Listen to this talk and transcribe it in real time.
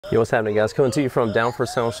Yo, what's happening, guys? Coming to you from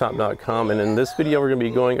downforsoundshop.com, and in this video we're going to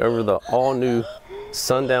be going over the all-new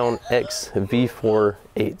Sundown X V4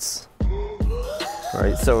 8s.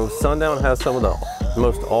 Alright, so Sundown has some of the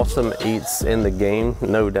most awesome 8s in the game,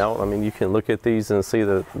 no doubt. I mean, you can look at these and see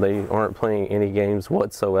that they aren't playing any games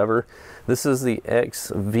whatsoever. This is the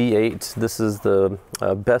X V8. This is the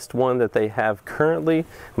best one that they have currently,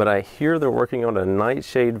 but I hear they're working on a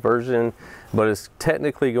nightshade version, but it's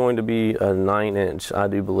technically going to be a 9-inch, I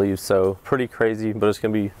do believe. So pretty crazy, but it's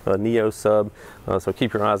going to be a Neo sub, so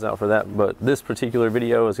keep your eyes out for that. But this particular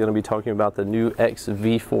video is going to be talking about the new X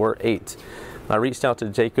V4 8. I reached out to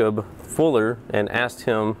Jacob Fuller and asked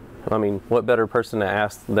him, I mean, what better person to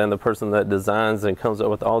ask than the person that designs and comes up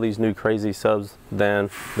with all these new crazy subs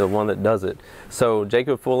than the one that does it. So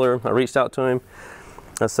Jacob Fuller, I reached out to him.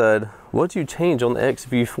 I said, what'd you change on the X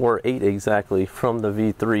V4 8 exactly from the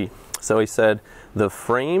V3? So he said, the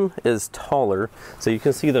frame is taller. So you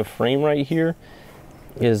can see the frame right here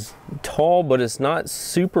is tall, but it's not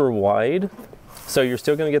super wide. So you're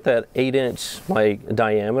still gonna get that 8-inch like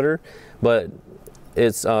diameter, but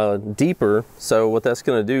it's deeper. So what that's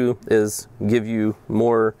going to do is give you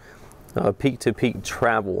more peak to peak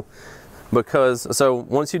travel, because so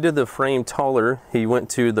once you did the frame taller, he went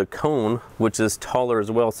to the cone, which is taller as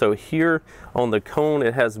well. So here on the cone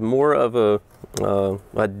it has more of a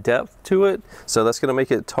depth to it, so that's going to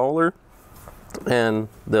make it taller. And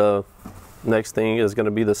the next thing is going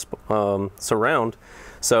to be the surround.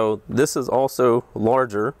 So this is also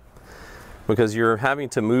larger, because you're having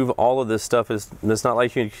to move all of this stuff. It's not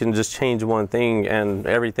like you can just change one thing and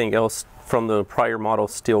everything else from the prior model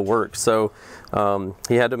still works. So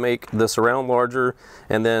he had to make the surround larger,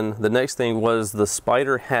 and then the next thing was the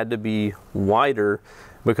spider had to be wider,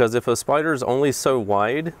 because if a spider is only so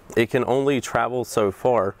wide, it can only travel so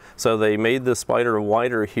far. So they made the spider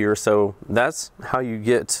wider here, so that's how you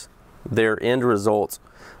get their end result.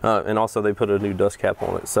 And also they put a new dust cap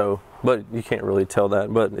on it, so, but you can't really tell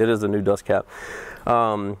that, but it is a new dust cap.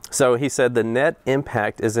 So he said the net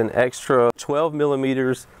impact is an extra 12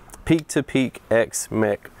 millimeters peak to peak X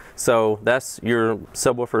mech. So that's your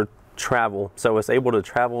subwoofer travel. So it's able to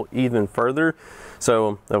travel even further.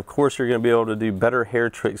 So of course you're going to be able to do better hair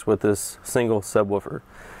tricks with this single subwoofer.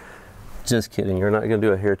 Just kidding, you're not going to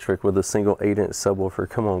do a hair trick with a single 8-inch subwoofer.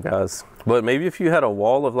 Come on, guys. But maybe if you had a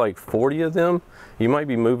wall of like 40 of them, you might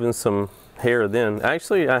be moving some hair then.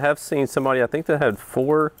 Actually, I have seen somebody, I think that had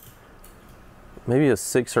 4, maybe a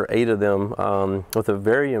 6 or 8 of them with a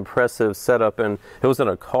very impressive setup, and it was in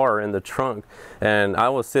a car in the trunk, and I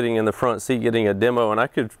was sitting in the front seat getting a demo, and I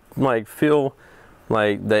could like feel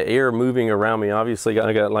like the air moving around me. Obviously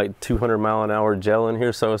I got like 200-mile-an-hour gel in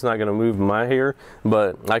here, so it's not going to move my hair,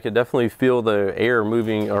 but I could definitely feel the air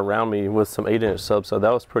moving around me with some 8-inch subs. So that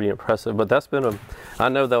was pretty impressive. But that's been I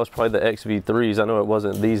know that was probably the XV3s. I know it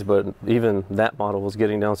wasn't these, but even that model was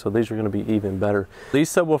getting down, so these are going to be even better. These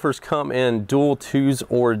subwoofers come in dual 2s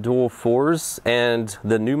or dual 4s, and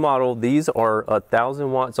the new model, these are 1,000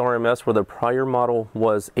 watts RMS, where the prior model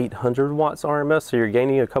was 800 watts RMS, so you're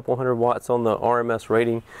gaining a couple hundred watts on the RMS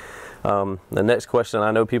rating. The next question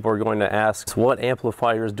I know people are going to ask is, what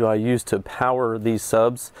amplifiers do I use to power these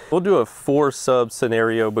subs? We'll do a 4 sub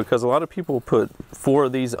scenario, because a lot of people put 4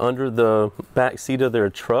 of these under the back seat of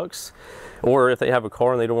their trucks, or if they have a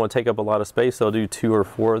car and they don't want to take up a lot of space, they'll do 2 or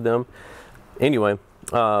 4 of them. Anyway,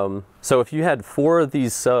 so if you had 4 of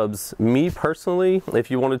these subs, me personally,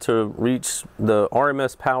 if you wanted to reach the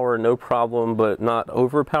RMS power no problem but not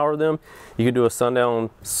overpower them, you could do a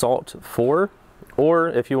Sundown Salt 4. Or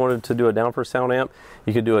if you wanted to do a down for sound amp,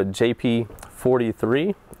 you could do a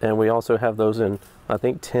JP43, and we also have those in, I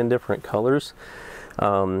think, 10 different colors.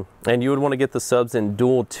 And you would want to get the subs in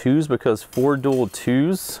dual 2s, because 4 dual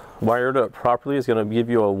 2s wired up properly is going to give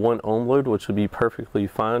you a 1 ohm load, which would be perfectly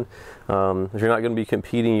fine. If you're not going to be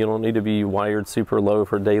competing, you don't need to be wired super low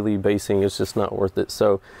for daily basing. It's just not worth it.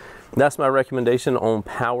 So that's my recommendation on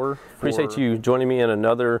power. Appreciate you joining me in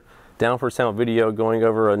another Down for Sound video going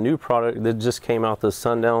over a new product that just came out, the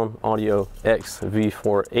Sundown Audio X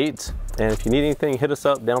V4 8. And if you need anything, hit us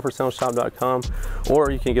up, downforsoundshop.com, or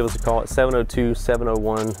you can give us a call at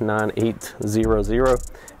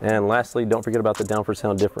 702-701-9800. And lastly, don't forget about the Down for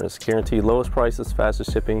Sound difference. Guaranteed lowest prices,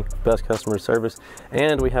 fastest shipping, best customer service.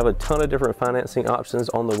 And we have a ton of different financing options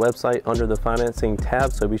on the website under the financing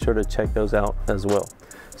tab, so be sure to check those out as well.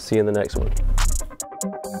 See you in the next one.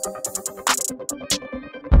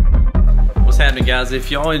 What's happening, guys?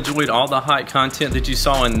 If y'all enjoyed all the hot content that you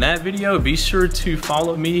saw in that video, be sure to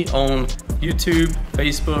follow me on YouTube,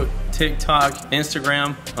 Facebook, TikTok,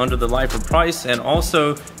 Instagram under the Lifer Price, and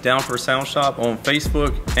also Down for Sound Shop on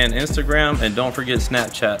Facebook and Instagram. And don't forget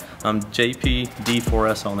Snapchat. I'm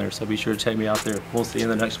JPD4S on there, so be sure to check me out there. We'll see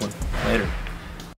you in the next one. Later.